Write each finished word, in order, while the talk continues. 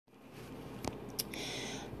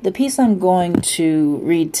The piece I'm going to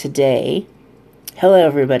read today, hello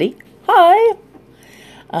everybody, hi,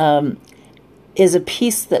 is a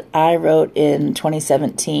piece that I wrote in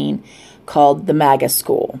 2017 called The MAGA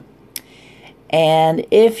School. And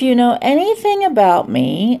if you know anything about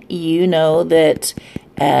me, you know that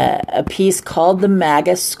a piece called The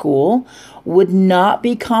MAGA School would not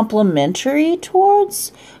be complimentary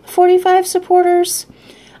towards 45 supporters.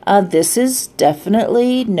 This is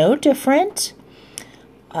definitely no different.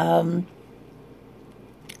 And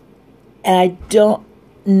I don't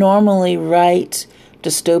normally write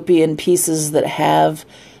dystopian pieces that have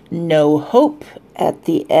no hope at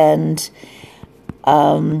the end.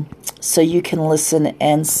 So you can listen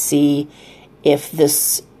and see if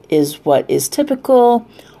this is what is typical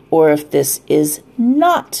or if this is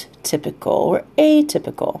not typical or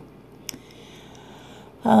atypical.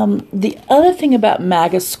 The other thing about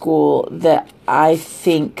MAGA School that I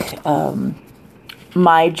think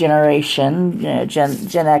my generation, Gen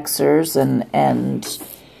Xers and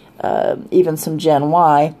even some Gen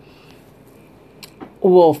Y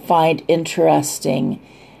will find interesting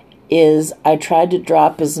is I tried to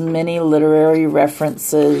drop as many literary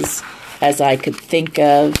references as I could think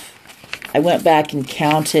of. I went back and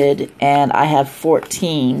counted, and I have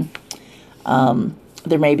 14.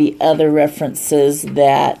 There may be other references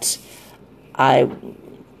that I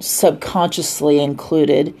subconsciously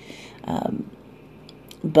included,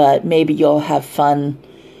 but maybe you'll have fun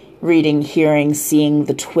reading, hearing, seeing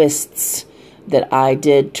the twists that I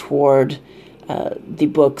did toward the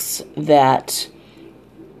books that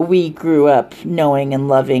we grew up knowing and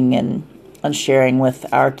loving and sharing with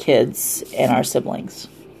our kids and our siblings.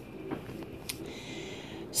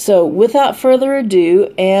 So without further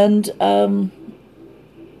ado, and the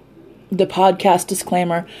podcast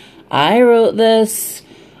disclaimer, I wrote this,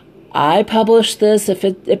 I published this if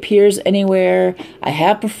it appears anywhere, I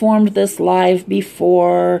have performed this live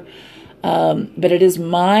before, but it is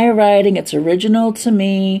my writing, it's original to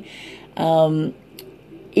me.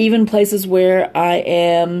 Even places where I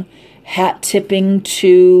am hat-tipping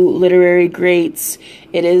to literary greats,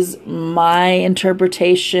 it is my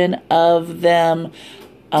interpretation of them,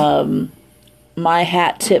 my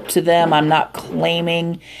hat tip to them. I'm not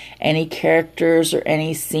claiming any characters or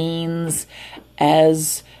any scenes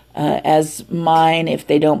as mine if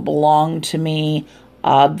they don't belong to me,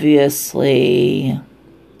 obviously.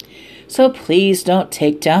 So please don't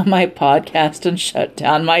take down my podcast and shut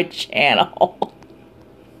down my channel.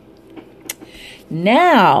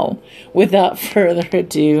 Now, without further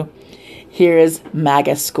ado, here is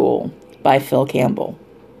MAGA School by Phil Campbell.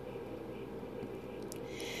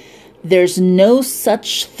 There's no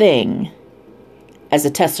such thing as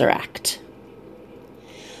a tesseract.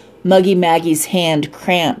 Muggy Maggie's hand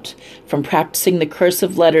cramped from practicing the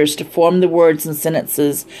cursive letters to form the words and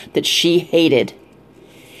sentences that she hated.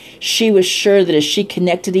 She was sure that as she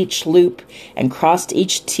connected each loop and crossed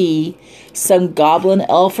each T, some goblin,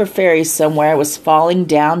 elf, or fairy somewhere was falling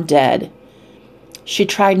down dead. She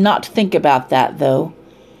tried not to think about that, though,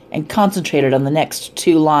 and concentrated on the next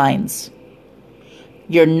two lines.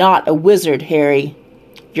 You're not a wizard, Harry.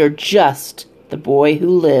 You're just the boy who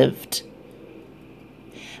lived.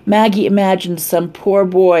 Maggie imagined some poor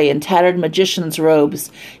boy in tattered magician's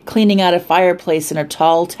robes cleaning out a fireplace in a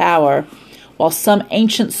tall tower, while some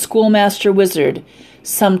ancient schoolmaster wizard,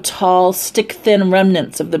 some tall, stick-thin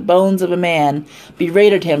remnants of the bones of a man,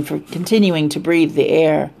 berated him for continuing to breathe the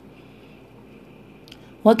air.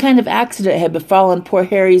 What kind of accident had befallen poor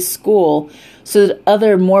Harry's school so that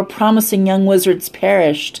other, more promising young wizards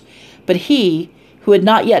perished, but he, who had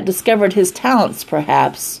not yet discovered his talents,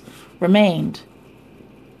 perhaps, remained?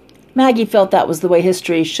 Maggie felt that was the way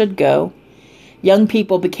history should go. Young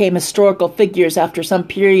people became historical figures after some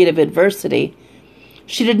period of adversity.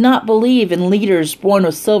 She did not believe in leaders born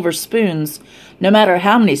with silver spoons, no matter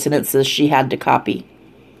how many sentences she had to copy.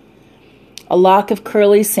 A lock of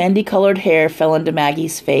curly, sandy-colored hair fell into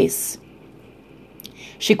Maggie's face.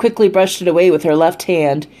 She quickly brushed it away with her left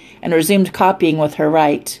hand and resumed copying with her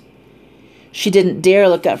right. She didn't dare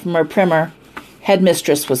look up from her primer.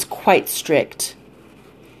 Headmistress was quite strict.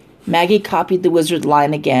 Maggie copied the wizard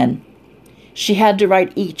line again. She had to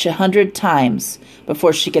write each 100 times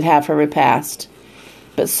before she could have her repast.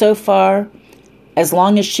 But so far, as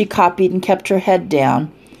long as she copied and kept her head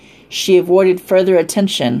down, she avoided further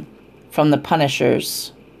attention from the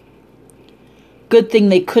punishers. Good thing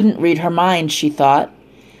they couldn't read her mind, she thought.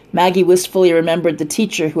 Maggie wistfully remembered the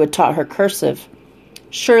teacher who had taught her cursive.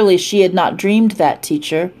 Surely she had not dreamed that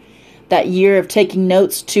teacher, that year of taking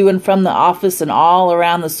notes to and from the office and all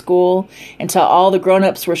around the school until all the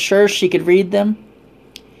grown-ups were sure she could read them.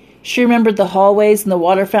 She remembered the hallways and the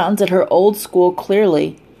water fountains at her old school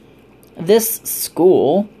clearly. This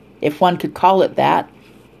school, if one could call it that,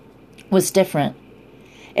 was different.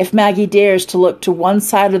 If Maggie dares to look to one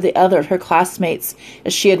side or the other at her classmates,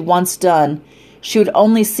 as she had once done, she would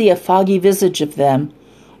only see a foggy visage of them,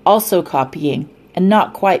 also copying, and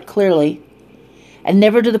not quite clearly, and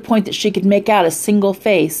never to the point that she could make out a single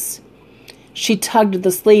face. She tugged at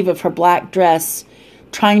the sleeve of her black dress,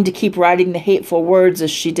 trying to keep writing the hateful words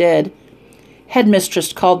as she did.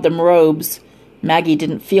 Headmistress called them robes. Maggie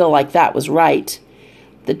didn't feel like that was right.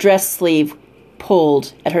 The dress sleeve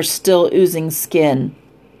pulled at her still oozing skin.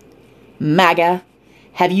 "Magga,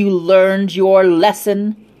 have you learned your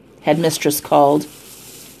lesson?" Headmistress called.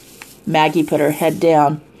 Maggie put her head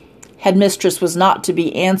down. Headmistress was not to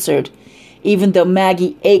be answered, even though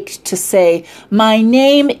Maggie ached to say, "My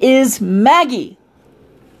name is Maggie."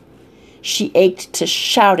 She ached to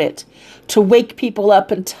shout it, to wake people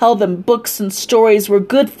up and tell them books and stories were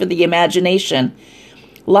good for the imagination.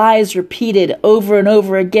 Lies repeated over and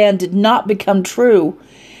over again did not become true,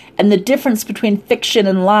 and the difference between fiction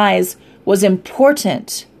and lies was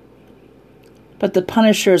important. But the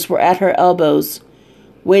punishers were at her elbows,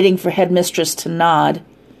 waiting for Headmistress to nod.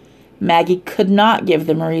 Maggie could not give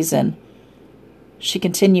them a reason. She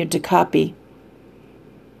continued to copy.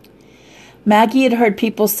 Maggie had heard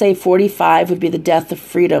people say 45 would be the death of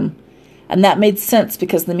freedom, and that made sense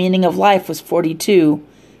because the meaning of life was 42,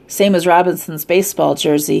 same as Robinson's baseball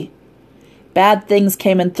jersey. Bad things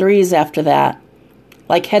came in threes after that,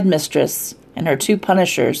 like Headmistress and her two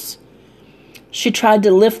punishers. She tried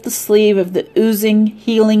to lift the sleeve of the oozing,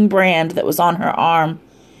 healing brand that was on her arm.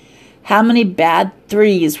 How many bad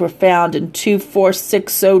threes were found in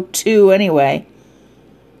 24602 anyway?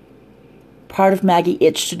 Part of Maggie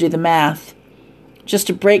itched to do the math, just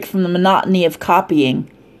a break from the monotony of copying.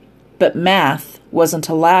 But math wasn't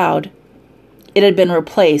allowed. It had been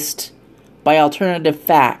replaced by alternative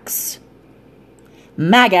facts.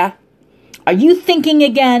 "Magga, are you thinking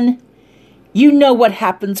again? You know what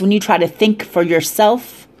happens when you try to think for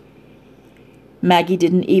yourself." Maggie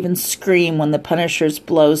didn't even scream when the punisher's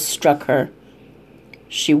blows struck her.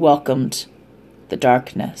 She welcomed the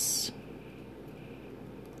darkness.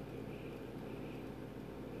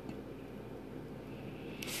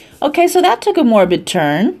 Okay, so that took a morbid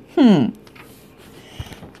turn.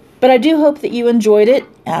 But I do hope that you enjoyed it.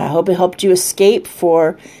 I hope it helped you escape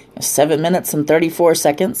for 7 minutes and 34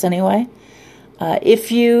 seconds anyway.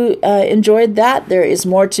 If you enjoyed that, there is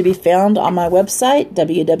more to be found on my website,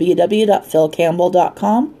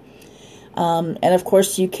 www.philcampbell.com. And of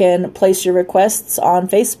course, you can place your requests on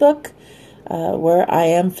Facebook, where I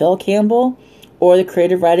am Phil Campbell, or the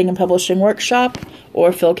Creative Writing and Publishing Workshop,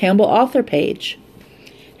 or Phil Campbell author page.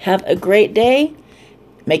 Have a great day.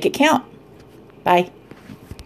 Make it count. Bye.